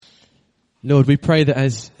Lord, we pray that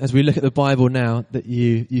as we look at the Bible now, that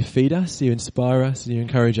you feed us, you inspire us, and you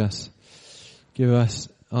encourage us. Give us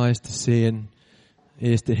eyes to see and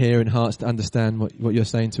ears to hear and hearts to understand what you're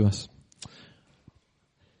saying to us.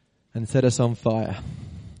 And set us on fire.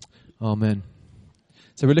 Amen.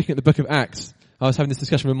 So we're looking at the book of Acts. I was having this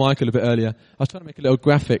discussion with Michael a bit earlier. I was trying to make a little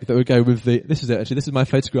graphic that would go with this is it actually. This is my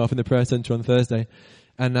photograph in the prayer centre on Thursday.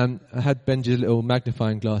 And I had Benji's little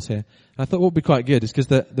magnifying glass here. And I thought what would be quite good is because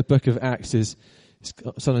the book of Acts is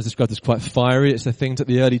sometimes described as quite fiery. It's the things that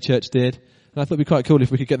the early church did. And I thought it would be quite cool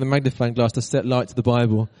if we could get the magnifying glass to set light to the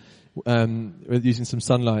Bible using some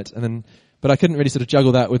sunlight. But I couldn't really sort of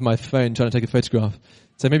juggle that with my phone trying to take a photograph.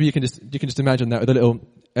 So maybe you can just imagine that with a little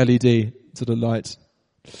LED sort of light.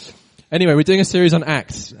 Anyway, we're doing a series on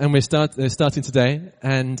Acts, and we're starting today,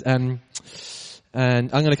 and I'm going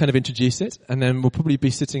to kind of introduce it, and then we'll probably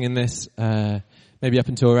be sitting in this maybe up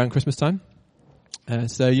until around Christmas time.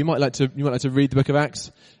 So you might like to read the book of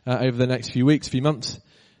Acts over the next few weeks, few months.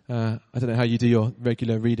 I don't know how you do your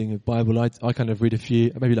regular reading of Bible. I kind of read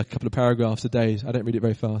maybe like a couple of paragraphs a day. I don't read it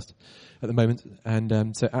very fast at the moment,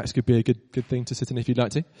 and so Acts could be a good thing to sit in if you'd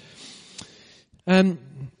like to.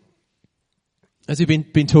 As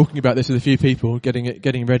we've been talking about this with a few people,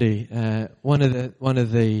 getting ready, one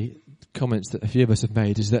of the comments that a few of us have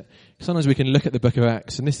made is that sometimes we can look at the book of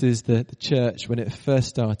Acts, and this is the church when it first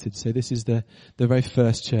started. So this is the very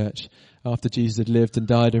first church after Jesus had lived and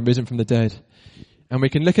died and risen from the dead. And we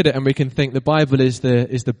can look at it and we can think the Bible is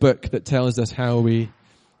the book that tells us how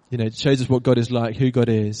it shows us what God is like, who God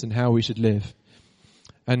is, and how we should live.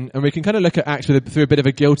 And we can kind of look at Acts through a bit of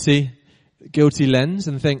a guilty lens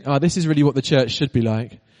and think, this is really what the church should be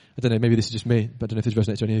like. I don't know, maybe this is just me, but I don't know if this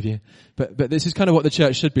resonates to any of you. But this is kind of what the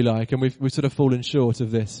church should be like, and we've sort of fallen short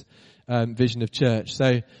of this vision of church.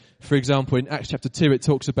 So, for example, in Acts chapter 2, it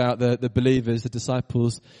talks about the believers, the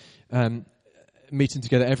disciples, meeting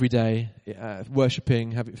together every day,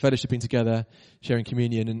 worshipping, fellowshipping together, sharing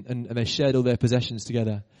communion, and they shared all their possessions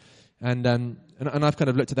together. And I've kind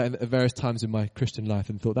of looked at that at various times in my Christian life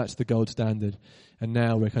and thought that's the gold standard. And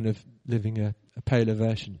now we're kind of living a paler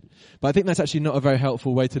version. But I think that's actually not a very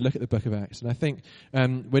helpful way to look at the book of Acts. And I think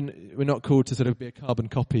when we're not called to sort of be a carbon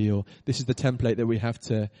copy or this is the template that we have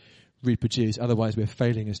to reproduce, otherwise we're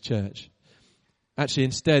failing as church. Actually,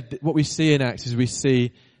 instead, what we see in Acts is we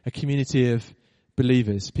see a community of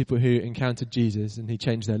believers, people who encountered Jesus and he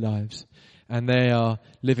changed their lives. And they are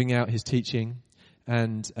living out his teaching.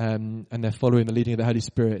 And they're following the leading of the Holy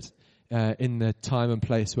Spirit in the time and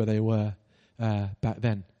place where they were back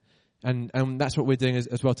then. And that's what we're doing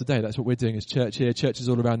as well today. That's what we're doing as church here, churches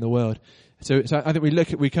all around the world. So I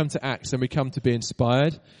think we come to Acts and we come to be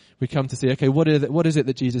inspired. We come to see, okay, what is it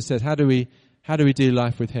that Jesus says? How do we do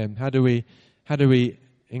life with him? How do we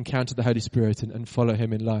encounter the Holy Spirit and follow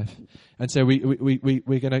him in life? And so we're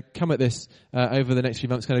going to come at this over the next few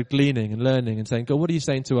months, kind of gleaning and learning and saying, God, what are you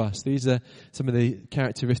saying to us? These are some of the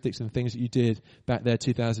characteristics and things that you did back there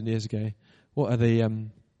 2,000 years ago. What have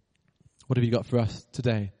you got for us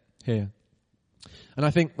today here? And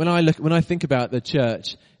I think when I think about the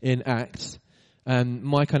church in Acts,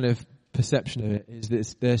 my kind of perception of it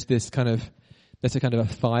is there's a kind of a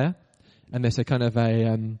fire. And there's a kind of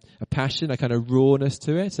a passion, a kind of rawness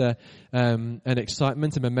to it, an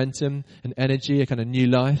excitement, a momentum, an energy, a kind of new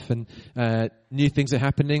life, and new things are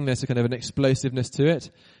happening. There's a kind of an explosiveness to it.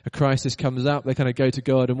 A crisis comes up. They kind of go to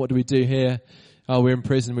God, and what do we do here? Oh, we're in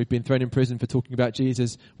prison. We've been thrown in prison for talking about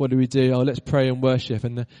Jesus. What do we do? Oh, let's pray and worship.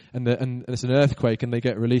 And there's an earthquake, and they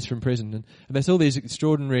get released from prison. And there's all these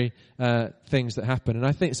extraordinary things that happen. And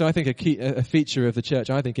I think a feature of the church,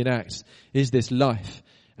 I think, in Acts is this life.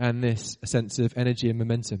 And this sense of energy and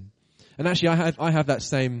momentum. And actually, I have that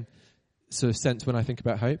same sort of sense when I think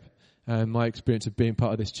about Hope. My experience of being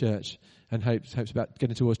part of this church. And Hope's about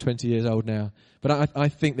getting towards 20 years old now. But I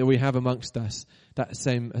think that we have amongst us that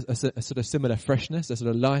same, a sort of similar freshness, a sort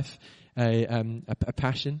of life, a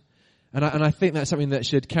passion. And I think that's something that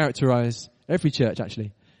should characterize every church,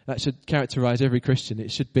 actually. That should characterize every Christian.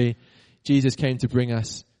 It should be, Jesus came to bring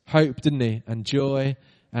us hope, didn't he? And joy,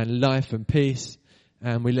 and life, and peace.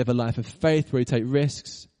 And we live a life of faith where we take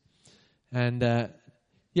risks. And so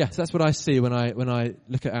that's what I see when I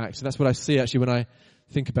look at Acts. And that's what I see actually when I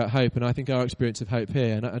think about hope. And I think our experience of hope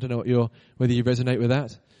here, and I don't know whether you resonate with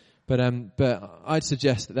that, but I'd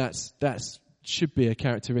suggest that should be a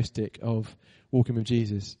characteristic of walking with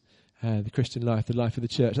Jesus, the Christian life, the life of the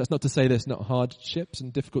church. That's not to say there's not hardships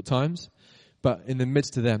and difficult times, but in the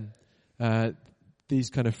midst of them, these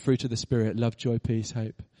kind of fruit of the Spirit, love, joy, peace,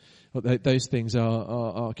 hope. Those things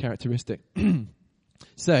are characteristic.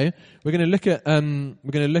 So we're going to look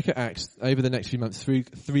at Acts over the next few months through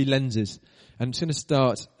three lenses. And I'm just going to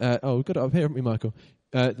start. We've got it up here, haven't we, Michael?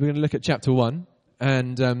 We're going to look at chapter 1.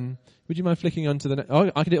 And would you mind flicking on to the next?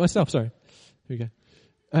 Oh, I can do it myself. Sorry. Here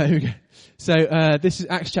we go. So this is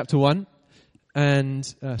Acts chapter 1. And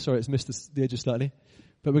sorry, it's missed the edges slightly.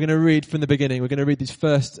 But we're going to read from the beginning. We're going to read these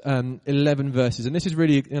first 11 verses. And this is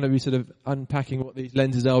really going to be sort of unpacking what these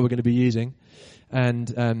lenses are we're going to be using.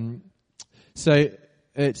 And so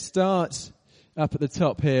it starts up at the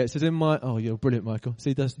top here. It says, you're brilliant, Michael.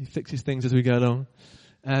 So he fixes things as we go along.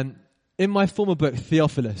 In my former book,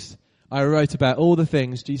 Theophilus, I wrote about all the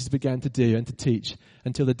things Jesus began to do and to teach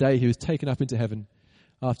until the day he was taken up into heaven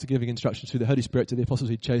after giving instructions through the Holy Spirit to the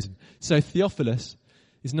apostles he'd chosen. So Theophilus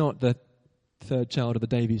is not the third child of the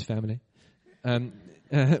Davies family,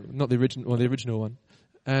 not the original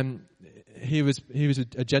one. He was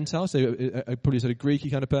a Gentile, so probably sort of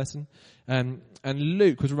Greeky kind of person. And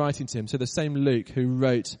Luke was writing to him. So the same Luke who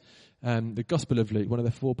wrote the Gospel of Luke, one of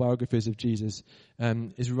the 4 biographies of Jesus,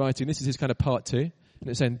 is writing. This is his kind of part 2. And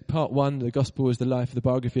it's saying part 1, the Gospel is the life of the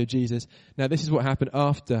biography of Jesus. Now this is what happened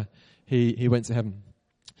after he went to heaven.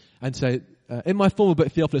 And so in my former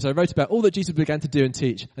book, Theophilus, I wrote about all that Jesus began to do and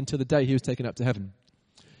teach until the day he was taken up to heaven.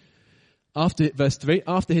 Verse 3,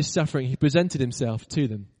 after his suffering, he presented himself to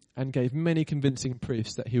them and gave many convincing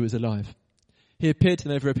proofs that he was alive. He appeared to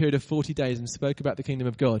them over a period of 40 days and spoke about the kingdom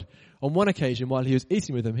of God. On one occasion, while he was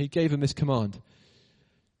eating with them, he gave them this command: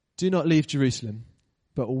 do not leave Jerusalem,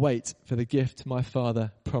 but wait for the gift my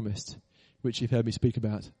Father promised, which you've heard me speak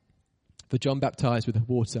about. For John baptized with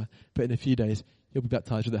water, but in a few days he'll be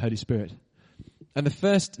baptized with the Holy Spirit. And the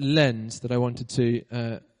first lens that I wanted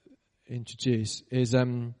to introduce is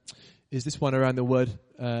this one around the word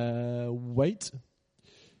wait.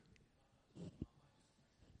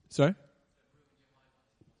 Sorry?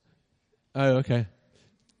 Oh, okay.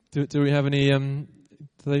 Do we have any? Do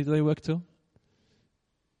they work at all?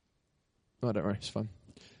 Oh, don't worry, it's fine.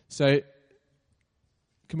 So,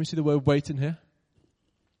 can we see the word wait in here?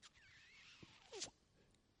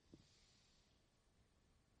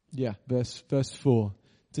 Yeah, verse 4.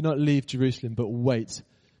 Do not leave Jerusalem, but wait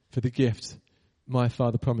for the gift my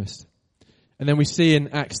Father promised. And then we see in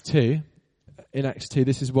Acts 2,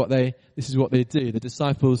 this is what they do. The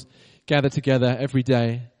disciples gather together every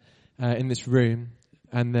day in this room,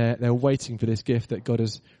 and they're waiting for this gift that God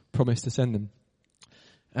has promised to send them.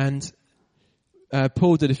 And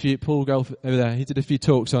Paul Golf over there, he did a few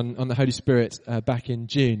talks on the Holy Spirit back in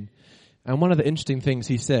June. And one of the interesting things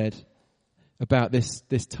he said about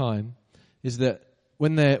this time is that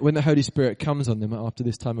when the Holy Spirit comes on them after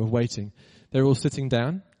this time of waiting, they're all sitting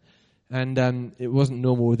down. And it wasn't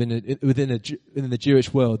normal within the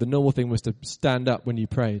Jewish world. The normal thing was to stand up when you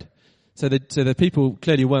prayed. So the people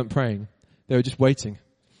clearly weren't praying; they were just waiting.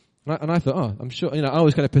 And I thought, I'm sure. I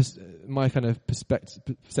was my kind of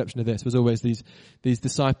perception of this was always these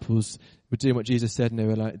disciples were doing what Jesus said, and they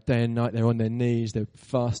were like day and night. They're on their knees, they're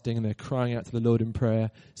fasting, and they're crying out to the Lord in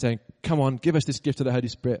prayer, saying, "Come on, give us this gift of the Holy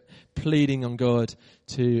Spirit," pleading on God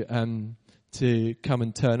to come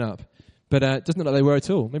and turn up. But it doesn't look like they were at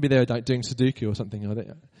all. Maybe they were like doing Sudoku or something. Or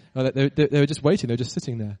they were just waiting. They were just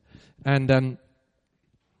sitting there, and then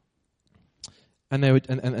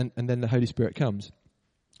the Holy Spirit comes.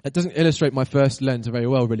 It doesn't illustrate my first lens very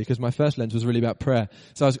well, really, because my first lens was really about prayer.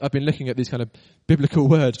 So I've been looking at these kind of biblical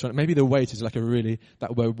words. Maybe the wait is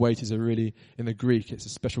that word wait is in the Greek, it's a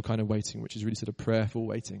special kind of waiting, which is really sort of prayerful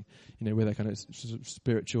waiting, where they kind of sort of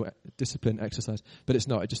spiritual discipline exercise. But it's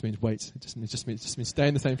not. It just means wait. It just means stay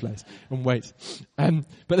in the same place and wait.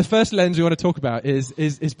 But the first lens we want to talk about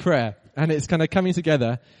is prayer, and it's kind of coming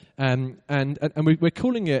together, and we're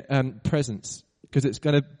calling it presence, because it's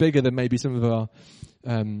kind of bigger than maybe some of our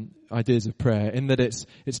ideas of prayer, in that it's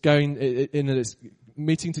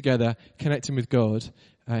meeting together, connecting with God,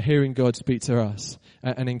 hearing God speak to us,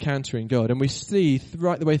 and encountering God. And we see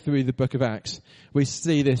right the way through the book of Acts, we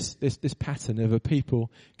see this pattern of a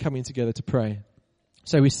people coming together to pray.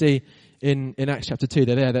 So we see in Acts chapter 2,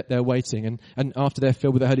 they're there, they're waiting, and after they're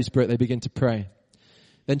filled with the Holy Spirit, they begin to pray.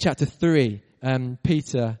 Then chapter 3,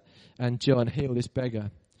 Peter and John heal this beggar,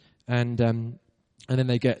 and then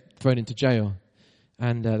they get thrown into jail.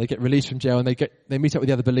 And they get released from jail, and they meet up with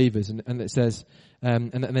the other believers, and it says,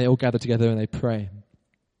 and they all gather together and they pray.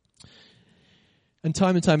 And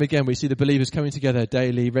time again, we see the believers coming together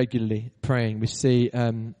daily, regularly praying. We see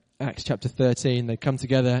Acts chapter 13, they come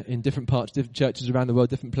together in different parts, different churches around the world,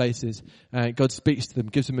 different places. God speaks to them,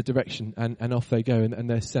 gives them a direction, and off they go, and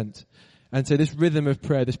they're sent. And so this rhythm of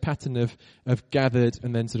prayer, this pattern of gathered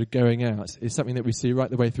and then sort of going out, is something that we see right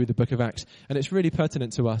the way through the book of Acts. And it's really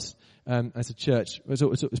pertinent to us as a church.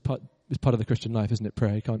 It's part of the Christian life, isn't it?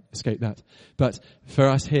 Prayer, you can't escape that. But for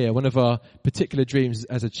us here, one of our particular dreams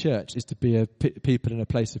as a church is to be a people in a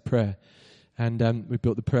place of prayer. And we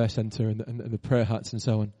built the prayer centre and the prayer huts and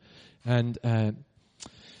so on. And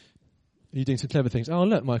you're doing some clever things. Oh,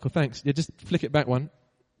 look, Michael, thanks. Yeah, just flick it back one.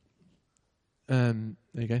 There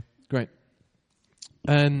you go. Great.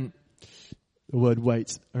 The word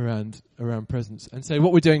wait around presence. And so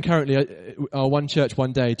what we're doing currently are one church,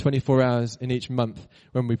 one day, 24 hours in each month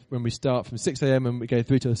when we start from 6 a.m. and we go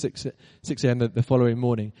through till 6 a.m. the following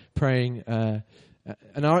morning praying. And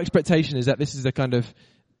our expectation is that this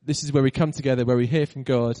is where we come together, where we hear from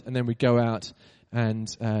God, and then we go out and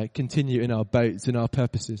continue in our boats, in our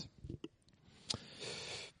purposes.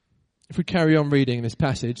 If we carry on reading this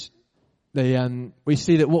passage, we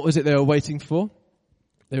see that what was it they were waiting for?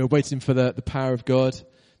 They were waiting for the power of God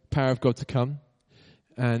to come.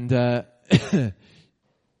 And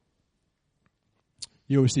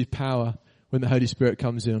you'll receive power when the Holy Spirit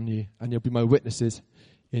comes in on you, and you'll be my witnesses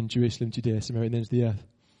in Jerusalem, Judea, Samaria, and the ends of the earth.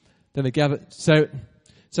 Then they gather. So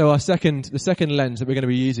the second lens that we're going to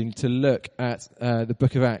be using to look at the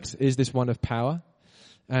book of Acts is this one of power.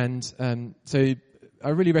 And so I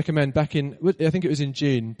really recommend I think it was in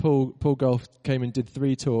June, Paul Golf came and did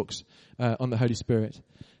 3 talks on the Holy Spirit.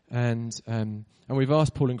 And we've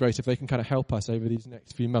asked Paul and Grace if they can kind of help us over these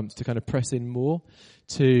next few months to kind of press in more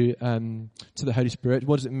to the Holy Spirit.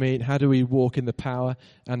 What does it mean? How do we walk in the power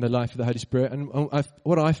and the life of the Holy Spirit? And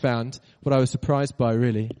what I found, what I was surprised by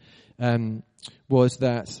really, was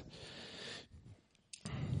that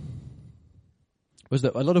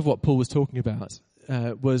a lot of what Paul was talking about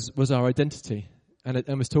was our identity. And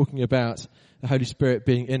was talking about the Holy Spirit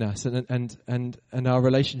being in us and our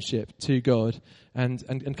relationship to God and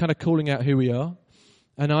kind of calling out who we are.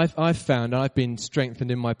 And I've found I've been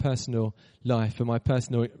strengthened in my personal life and my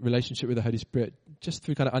personal relationship with the Holy Spirit just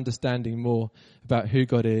through kind of understanding more about who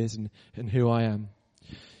God is and who I am.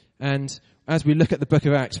 And as we look at the book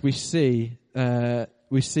of Acts, we see a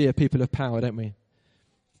people of power, don't we?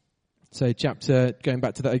 So going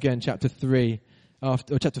back to that again, chapter 3.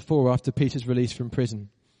 Chapter 4, after Peter's release from prison,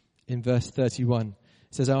 in verse 31, it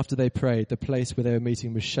says, after they prayed, the place where they were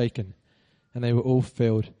meeting was shaken, and they were all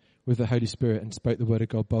filled with the Holy Spirit and spoke the word of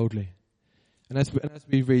God boldly. And as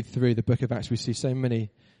we read through the book of Acts, we see so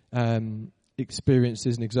many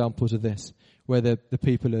experiences and examples of this, where the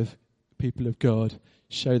people of God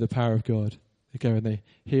show the power of God. They go and they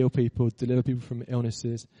heal people, deliver people from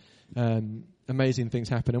illnesses. Amazing things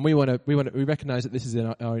happen, and we recognise that this is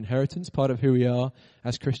our inheritance, part of who we are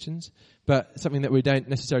as Christians, but something that we don't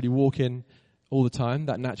necessarily walk in all the time,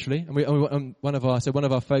 that naturally. And one of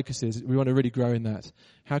our focuses, we want to really grow in that.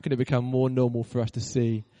 How can it become more normal for us to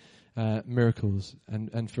see miracles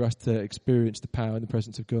and for us to experience the power and the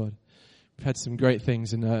presence of God? We've had some great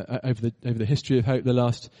things over the history of Hope the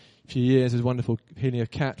last few years. There's wonderful healing of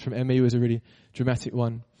Kat from ME was a really dramatic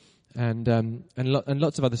one. And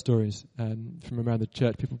lots of other stories from around the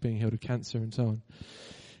church, people being healed of cancer and so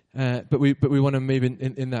on. But we want to move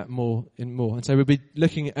in that more. And so we'll be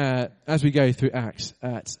looking at, as we go through Acts,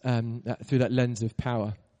 through that lens of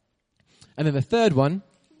power. And then the third one,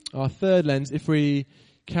 our third lens, if we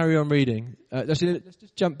carry on reading, actually let's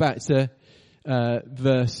just jump back to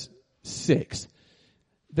verse 6.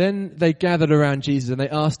 Then they gathered around Jesus and they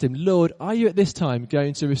asked him, Lord, are you at this time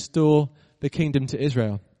going to restore the kingdom to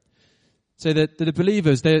Israel? So the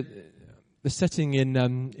believers, the setting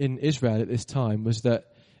in Israel at this time was that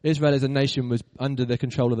Israel as a nation was under the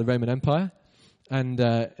control of the Roman Empire, and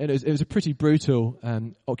it was a pretty brutal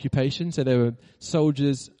occupation. So there were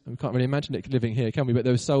soldiers. We can't really imagine it living here, can we? But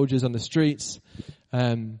there were soldiers on the streets.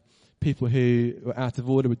 People who were out of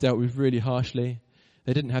order were dealt with really harshly.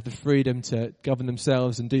 They didn't have the freedom to govern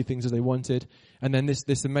themselves and do things as they wanted. And then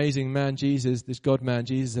this amazing man, Jesus, this God man,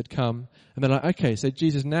 Jesus had come, and they're like, okay, so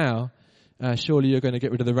Jesus now. Surely you're going to get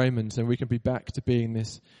rid of the Romans and we can be back to being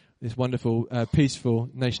this wonderful, peaceful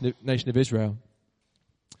nation of Israel.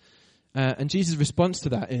 And Jesus' response to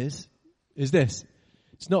that is this.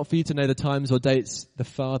 It's not for you to know the times or dates the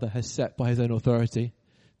Father has set by his own authority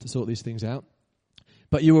to sort these things out.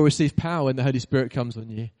 But you will receive power when the Holy Spirit comes on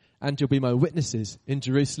you, and you'll be my witnesses in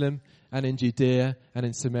Jerusalem and in Judea and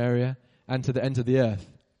in Samaria and to the ends of the earth.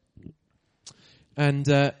 And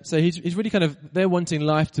so he's really they're wanting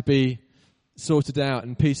life to be sorted out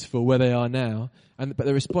and peaceful where they are now, but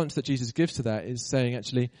the response that Jesus gives to that is saying,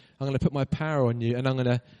 actually, I'm going to put my power on you, and I'm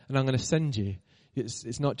going to send you.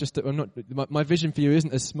 It's not just that my vision for you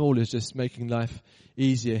isn't as small as just making life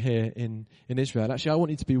easier here in Israel. Actually, I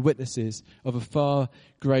want you to be witnesses of a far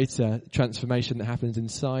greater transformation that happens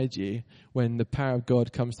inside you when the power of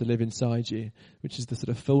God comes to live inside you, which is the sort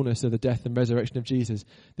of fullness of the death and resurrection of Jesus.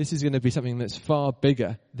 This is going to be something that's far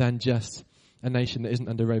bigger than just a nation that isn't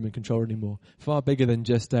under Roman control anymore. Far bigger than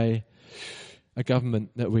just a government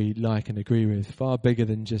that we like and agree with. Far bigger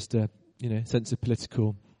than just a sense of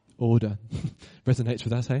political order. Resonates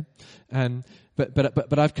with us, hey?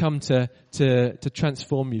 But I've come to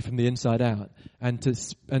transform you from the inside out, and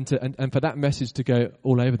for that message to go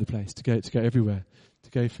all over the place, to go everywhere,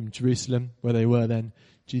 to go from Jerusalem, where they were then,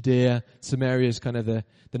 Judea, Samaria is kind of the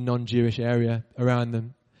non-Jewish area around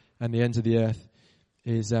them, and the ends of the earth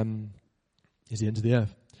is the ends of the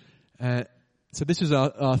earth. So this is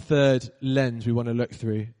our third lens we want to look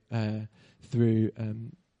through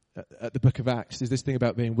at the book of Acts, is this thing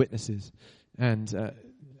about being witnesses. And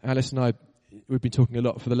Alice and I, we've been talking a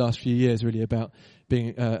lot for the last few years really about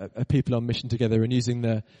being a people on mission together, and using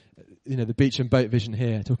the beach and boat vision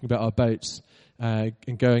here, talking about our boats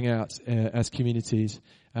and going out as communities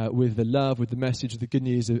with the love, with the message, with the good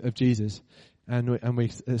news of Jesus. And we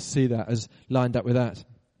see that as lined up with that.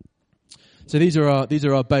 So these are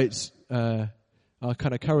our boats, our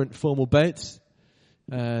kind of current formal boats.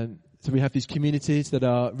 So we have these communities that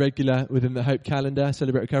are regular within the Hope calendar,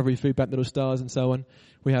 Celebrate Recovery, Food Bank, Little Stars, and so on.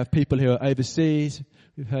 We have people who are overseas.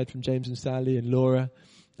 We've heard from James and Sally and Laura,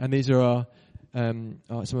 and these are some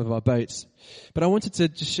of our boats. But I wanted to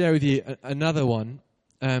just share with you another one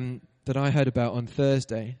that I heard about on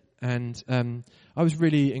Thursday, and I was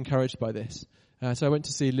really encouraged by this. So I went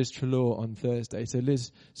to see Liz Trelaw on Thursday. So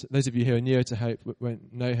Liz, those of you who are nearer to Hope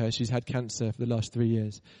won't know her. She's had cancer for the last 3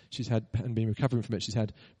 years. She's had and been recovering from it. She's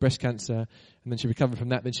had breast cancer, and then she recovered from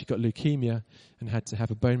that. Then she got leukemia and had to have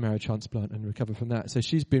a bone marrow transplant and recover from that. So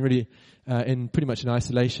she's been really in pretty much in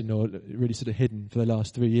isolation, or really sort of hidden for the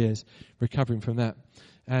last 3 years, recovering from that.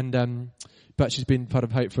 And but she's been part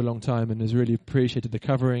of Hope for a long time and has really appreciated the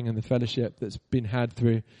covering and the fellowship that's been had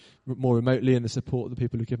through more remotely, and the support the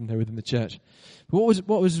people have given her within the church. But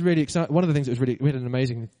what was really exciting, one of the things that was really, we had an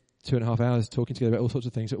amazing 2.5 hours talking together about all sorts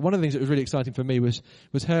of things. But one of the things that was really exciting for me was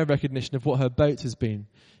her recognition of what her boat has been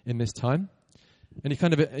in this time. And I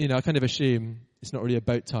kind of assume it's not really a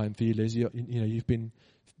boat time for you, Liz. You've been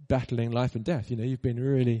battling life and death. You've been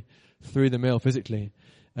really through the mill physically.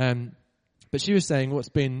 But she was saying what's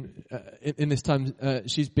been in this time.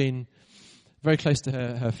 She's been very close to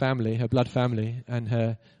her family, her blood family,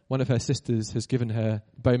 and one of her sisters has given her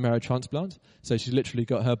bone marrow transplant. So she's literally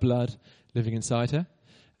got her blood living inside her,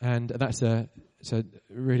 and that's it's a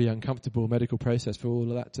really uncomfortable medical process for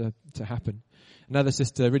all of that to happen. Another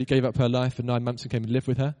sister really gave up her life for 9 months and came and lived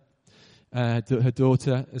with her. Her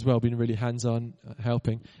daughter as well, been really hands-on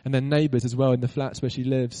helping. And then neighbours as well in the flats where she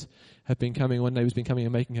lives have been coming. One neighbour's been coming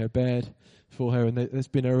and making her bed for her, and there's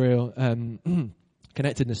been a real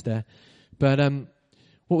connectedness there. But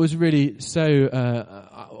what was really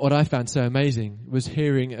what I found so amazing was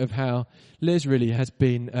hearing of how Liz really has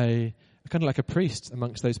been a kind of like a priest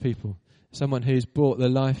amongst those people. Someone who's brought the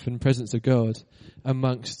life and presence of God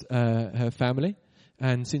amongst her family,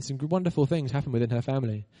 and seen some wonderful things happen within her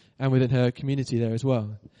family and within her community there as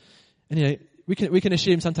well. And we can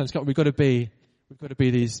assume sometimes we've got to be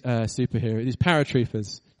these superheroes, these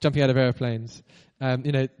paratroopers jumping out of airplanes,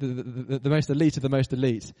 the most elite of the most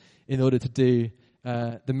elite, in order to do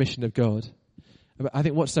the mission of God. But I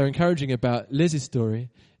think what's so encouraging about Liz's story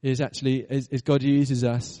is actually is God uses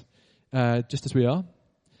us just as we are.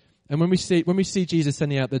 And when we see Jesus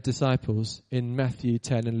sending out the disciples in Matthew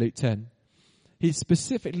 10 and Luke 10, he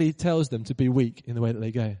specifically tells them to be weak in the way that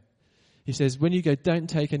they go. He says, when you go, don't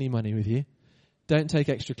take any money with you. Don't take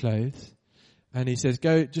extra clothes. And he says,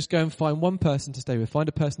 just go and find one person to stay with. Find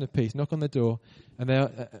a person of peace. Knock on their door. And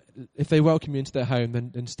if they welcome you into their home,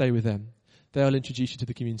 then stay with them. They'll introduce you to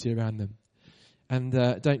the community around them. And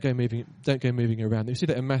don't go moving around. You see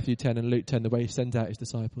that in Matthew 10 and Luke 10, the way he sends out his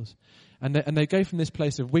disciples. And they go from this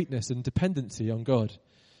place of weakness and dependency on God.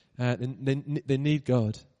 They need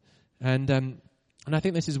God. And I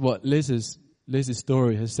think this is what Liz's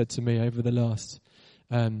story has said to me over the last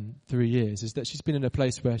 3 years, is that she's been in a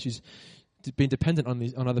place where she's been dependent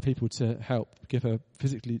on other people to help give her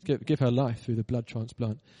give her life through the blood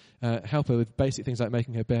transplant, help her with basic things like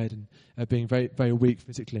making her bed and being very, very weak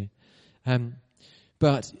physically.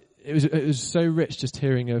 But it was so rich just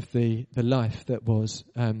hearing of the life that was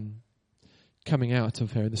coming out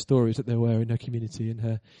of her, and the stories that there were in her community,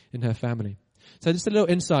 in her family. So just a little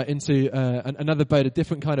insight into another boat, a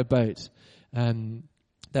different kind of boat,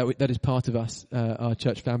 that is part of us, our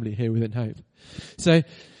church family here within Hope. So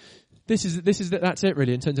that's it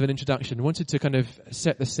really in terms of an introduction. I wanted to kind of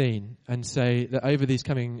set the scene and say that over these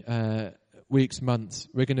coming weeks, months,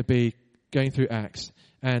 we're going to be going through Acts,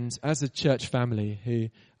 and as a church family who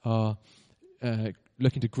are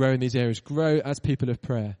looking to grow in these areas, grow as people of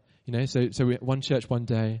prayer. So we, one church one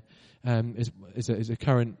day is a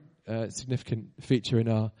current significant feature in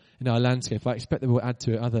our landscape. I expect that we'll add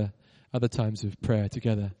to it other times of prayer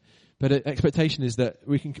together. But expectation is that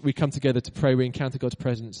we come together to pray, we encounter God's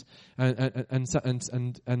presence,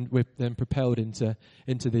 and we're then propelled into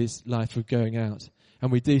this life of going out,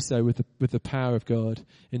 and we do so with the power of God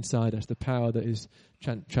inside us, the power that is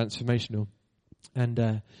transformational, and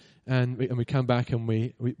we come back and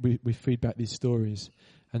we feed back these stories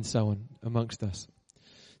and so on amongst us.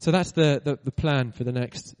 So that's the plan for the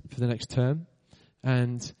next term,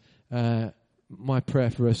 and my prayer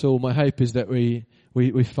for us all, my hope is that we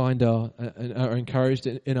find are encouraged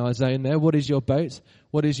in our zone there. What is your boat?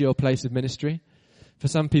 What is your place of ministry? For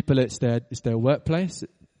some people, it's their workplace.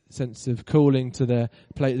 Sense of calling to the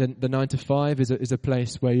 9 to 5 is a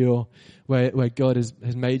place where God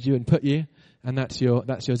has made you and put you, and that's your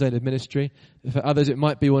zone of ministry. For others, it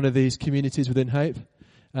might be one of these communities within Hope.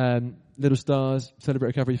 Little Stars, Celebrate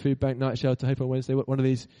Recovery Food Bank, Night Shelter, Hope on Wednesday. One of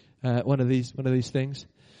these things.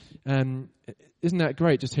 Isn't that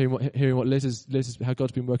great? Just hearing what Liz how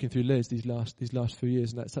God's been working through Liz these last few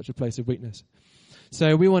years, and that's such a place of weakness.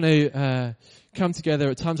 So we want to come together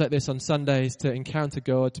at times like this on Sundays to encounter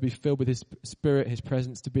God, to be filled with His Spirit, His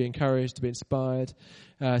presence, to be encouraged, to be inspired,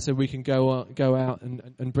 so we can go out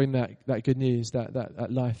and bring that good news,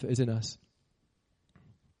 that life that is in us.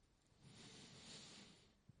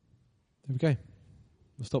 There we go.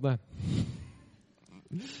 We'll stop there.